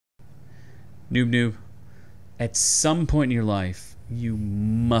Noob Noob, at some point in your life, you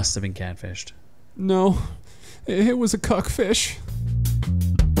must have been catfished. No, it was a cuckfish.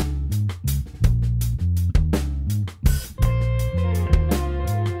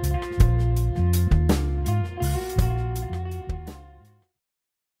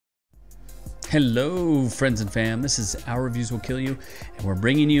 Hello, friends and fam. This is Our Reviews Will Kill You, and we're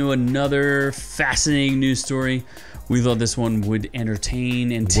bringing you another fascinating news story. We thought this one would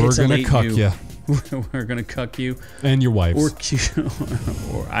entertain and titillate you. We're gonna cuck you. We're gonna cuck you. And your wives. Or cute.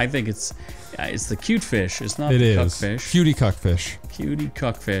 Or I think it's the cute fish. It's not the cuckfish. Cutie cuckfish. Cutie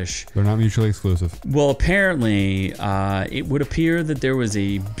cuckfish. They're not mutually exclusive. Well, apparently, it would appear that there was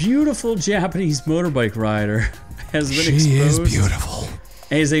a beautiful Japanese motorbike rider has been exposed. She is beautiful.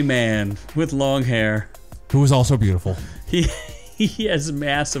 As a man with long hair. Who is also beautiful. He has a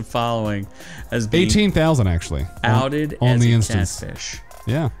massive following. As being 18,000 actually. Outed on as the a instance. catfish.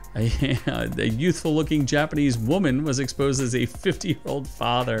 Yeah. A youthful-looking Japanese woman was exposed as a 50-year-old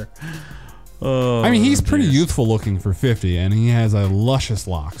father. Oh, I mean, he's pretty youthful looking for 50, and he has a luscious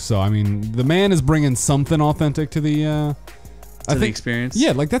lock. So, I mean, the man is bringing something authentic to the the experience?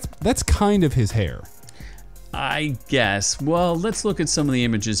 Yeah, like that's kind of his hair. I guess. Well, let's look at some of the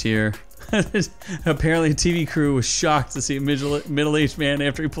images here. Apparently, a TV crew was shocked to see a middle-aged man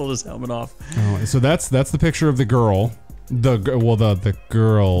after he pulled his helmet off. Oh, so that's the picture of the girl. The girl.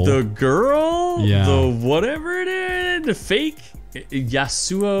 The girl? Yeah. The whatever it is. The fake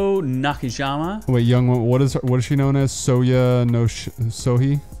Yasuo Nakajima. Wait, young one. What is she known as? Soya no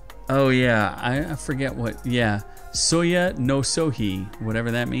Sohi? Oh yeah, I forget what. Yeah, Soya no Sohi,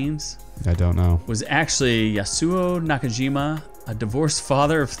 whatever that means. I don't know. Was actually Yasuo Nakajima, a divorced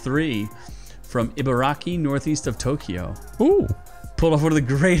father of 3 from Ibaraki, northeast of Tokyo. Ooh. Pulled off one of the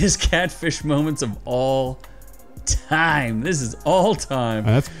greatest catfish moments of all time. This is all time.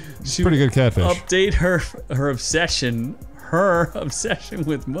 That's pretty good catfish. Update her obsession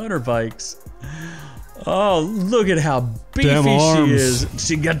with motorbikes. Oh, look at how beefy she is.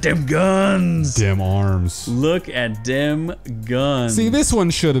 She got them guns. Them arms. Look at them guns. See, this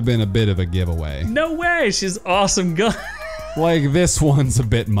one should have been a bit of a giveaway. No way. She's awesome gun. Like, this one's a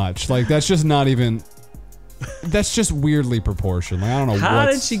bit much. Like, that's just not even... That's just weirdly proportioned. Like, I don't know How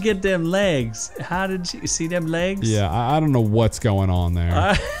did she get them legs? How did she see them legs? Yeah, I don't know what's going on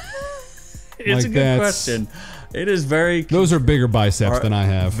there. It's a good question. It is very... Those are bigger biceps than I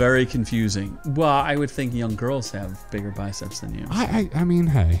have. Very confusing. Well, I would think young girls have bigger biceps than you. I mean,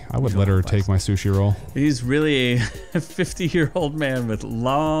 hey, I would let her take my sushi roll. He's really a 50-year-old man with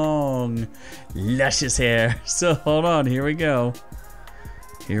long, luscious hair. So, hold on. Here we go.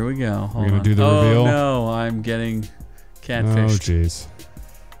 Here we go. We're going to do the reveal? Oh, no. I'm getting catfished. Oh, jeez.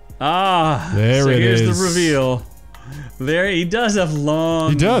 Ah. There it is. Here's the reveal. There, he does have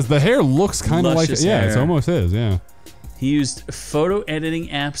long... He does. The hair looks kind of like... Yeah, hair. it almost is, yeah. He used photo editing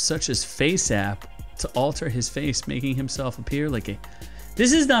apps such as FaceApp to alter his face, making himself appear like a...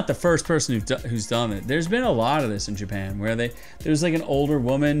 This is not the first person who's done it. There's been a lot of this in Japan, where there's like an older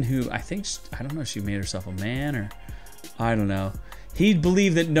woman who, I don't know if she made herself a man or... I don't know. He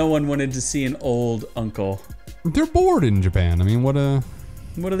believed that no one wanted to see an old uncle. They're bored in Japan. I mean, what are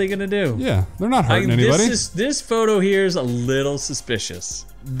they gonna do? Yeah, they're not hurting anybody. This photo here is a little suspicious.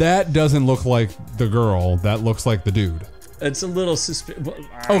 That doesn't look like the girl. That looks like the dude. It's a little suspicious.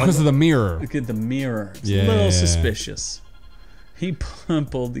 Oh, because of the mirror. Look at the mirror. It's a little suspicious. He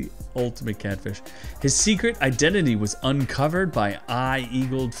pulled the ultimate catfish. His secret identity was uncovered by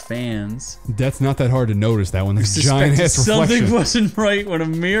eye-eagled fans. That's not that hard to notice, that one. There's giant-ass reflection. Something wasn't right when a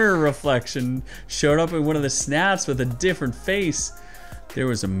mirror reflection showed up in one of the snaps with a different face. There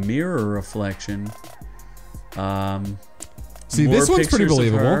was a mirror reflection. See, this one's pretty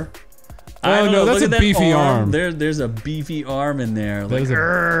believable. Oh no, that's a beefy arm. There's a beefy arm in there. Like,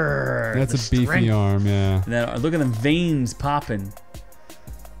 that's a beefy arm, yeah. And look at the veins popping.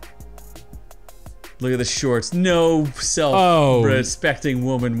 Look at the shorts. No self-respecting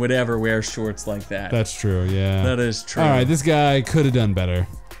woman would ever wear shorts like that. That's true, yeah. That is true. All right, this guy could have done better.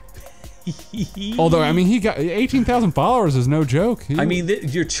 Although, I mean, he got 18,000 followers is no joke. I mean,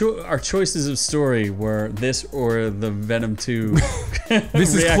 our choices of story were this or the Venom 2.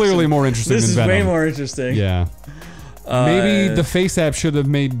 This is clearly more interesting than Venom. This is way more interesting. Yeah. Maybe the face app should have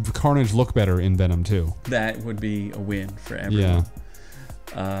made Carnage look better in Venom 2. That would be a win for everyone.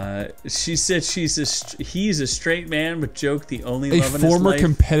 Yeah. She said he's a straight man, but joked the only love in his life. A former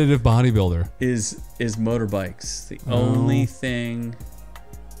competitive bodybuilder. Is motorbikes. The only thing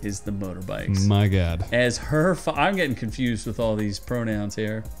is the motorbikes. My God. As her, I'm getting confused with all these pronouns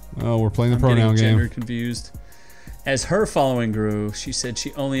here. Oh, we're playing the pronoun game. Gender confused. As her following grew, she said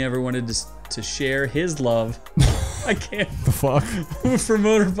she only ever wanted to share his love. I can't. The fuck? For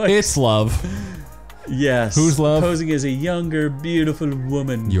motorbikes. It's love. Yes. Whose love? Posing as a younger, beautiful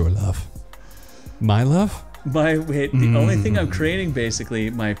woman. Your love. My love? The only thing I'm creating, basically,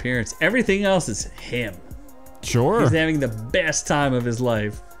 my appearance. Everything else is him. Sure. He's having the best time of his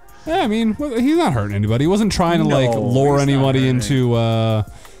life. Yeah, I mean, he's not hurting anybody. He wasn't trying to like lure anybody into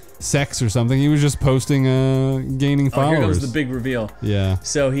sex or something. He was just posting, gaining followers. Here comes the big reveal. Yeah.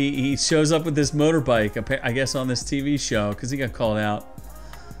 So he shows up with this motorbike, I guess on this TV show, because he got called out.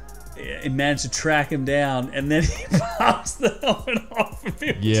 And managed to track him down, and then he pops the helmet off of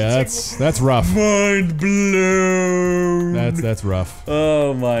him. Yeah, that's rough. Mind blown. That's rough.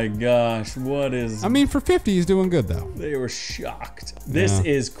 Oh my gosh, what is? I mean, for 50, he's doing good though. They were shocked. This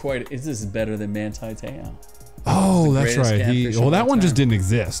is quite. This is better than Manti Te'o. Oh, that's right. Well, that one just didn't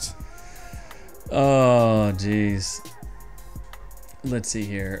exist. Oh, jeez. Let's see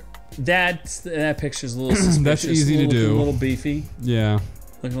here. That picture's a little suspicious. That's easy to do. A little beefy. Yeah.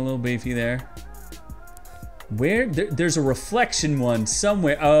 Looking a little beefy there. There's a reflection one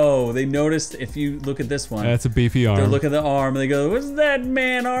somewhere. Oh, they noticed if you look at this one. That's a beefy arm. They look at the arm and they go, what's that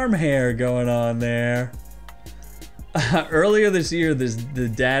man arm hair going on there? Earlier this year, the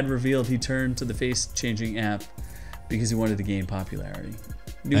dad revealed he turned to the face-changing app because he wanted to gain popularity.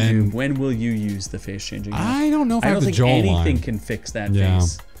 Noob Noob, when will you use the face-changing app? I don't know if I have the jawline. I don't think anything can fix that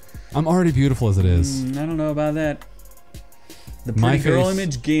face. I'm already beautiful as it is. I don't know about that. The pretty girl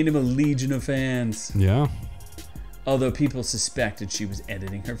image gained him a legion of fans. Yeah. Although people suspected she was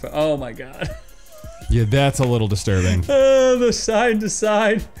editing her phone. Oh my god. Yeah, that's a little disturbing. The side to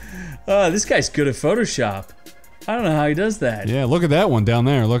side. This guy's good at Photoshop. I don't know how he does that. Yeah, look at that one down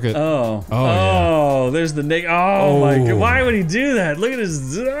there. Look at. Oh, there's the neck. Oh my god. Why would he do that? Look at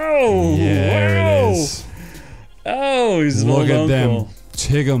his. Oh, yeah, it is. Oh, he's look at them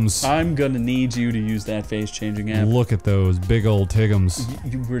Tiggums. I'm gonna need you to use that face-changing app. Look at those big old Tiggums.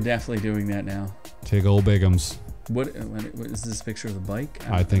 We're definitely doing that now. Tig old Bigums. What is this picture of the bike?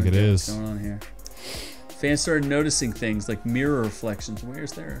 I think it is. What's going on here? Fans started noticing things like mirror reflections.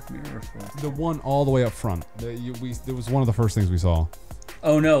 Where's their mirror reflection? The one all the way up front. There was one of the first things we saw.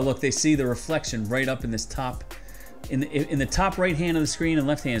 Oh no! Look, they see the reflection right up in this top, in the top right hand of the screen and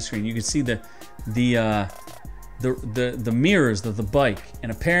left hand of the screen. You can see the mirrors of the bike,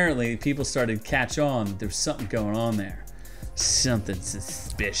 and apparently people started to catch on. There's something going on there, something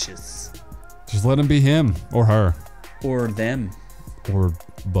suspicious. Just let him be him or her or them or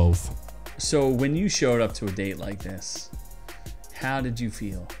both. So when you showed up to a date like this, how did you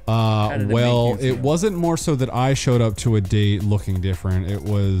feel? Well, it wasn't more so that I showed up to a date looking different. It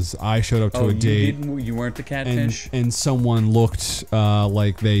was I showed up to a date. You weren't the catfish? And someone looked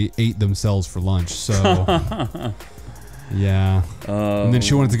like they ate themselves for lunch. So, yeah. And then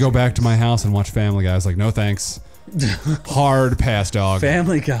she wanted to go back to my house and watch Family Guy. I was like, no thanks. Hard pass, dog.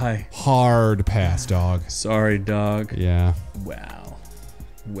 Family Guy. Hard pass, dog. Sorry, dog. Yeah.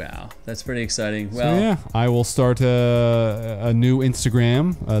 Wow, that's pretty exciting. Well, so yeah, I will start a new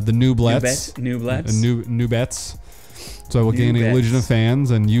Instagram, the Nooblets. Nooblets. So I will gain a legion of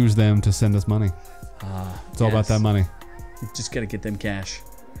fans and use them to send us money. It's all about that money. You just gotta get them cash.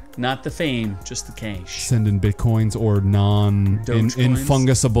 Not the fame, just the cash. Send in bitcoins or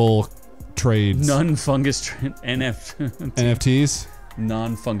non-fungisable trades. Non-fungus NFTs.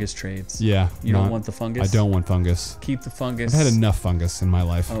 Non-fungus trades. Yeah. You don't want the fungus? I don't want fungus. Keep the fungus. I've had enough fungus in my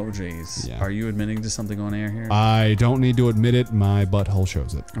life. Oh, jeez. Yeah. Are you admitting to something on air here? I don't need to admit it. My butthole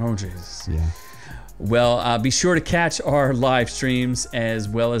shows it. Oh, jeez. Yeah. Well, be sure to catch our live streams as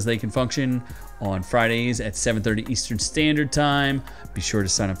well as they can function on Fridays at 7:30 Eastern Standard Time. Be sure to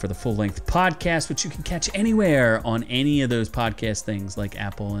sign up for the full-length podcast, which you can catch anywhere on any of those podcast things like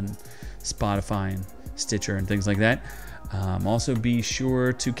Apple and Spotify and Stitcher and things like that. Also, be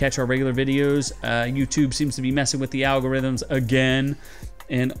sure to catch our regular videos. YouTube seems to be messing with the algorithms again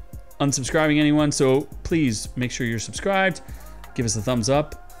and unsubscribing anyone, so please make sure you're subscribed. Give us a thumbs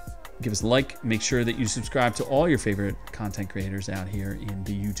up. Give us a like. Make sure that you subscribe to all your favorite content creators out here in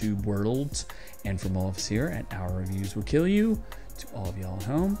the YouTube world. And from all of us here at Our Reviews Will Kill You, to all of y'all at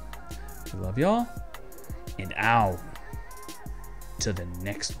home, we love y'all. And ow, to the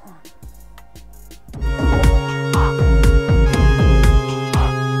next one.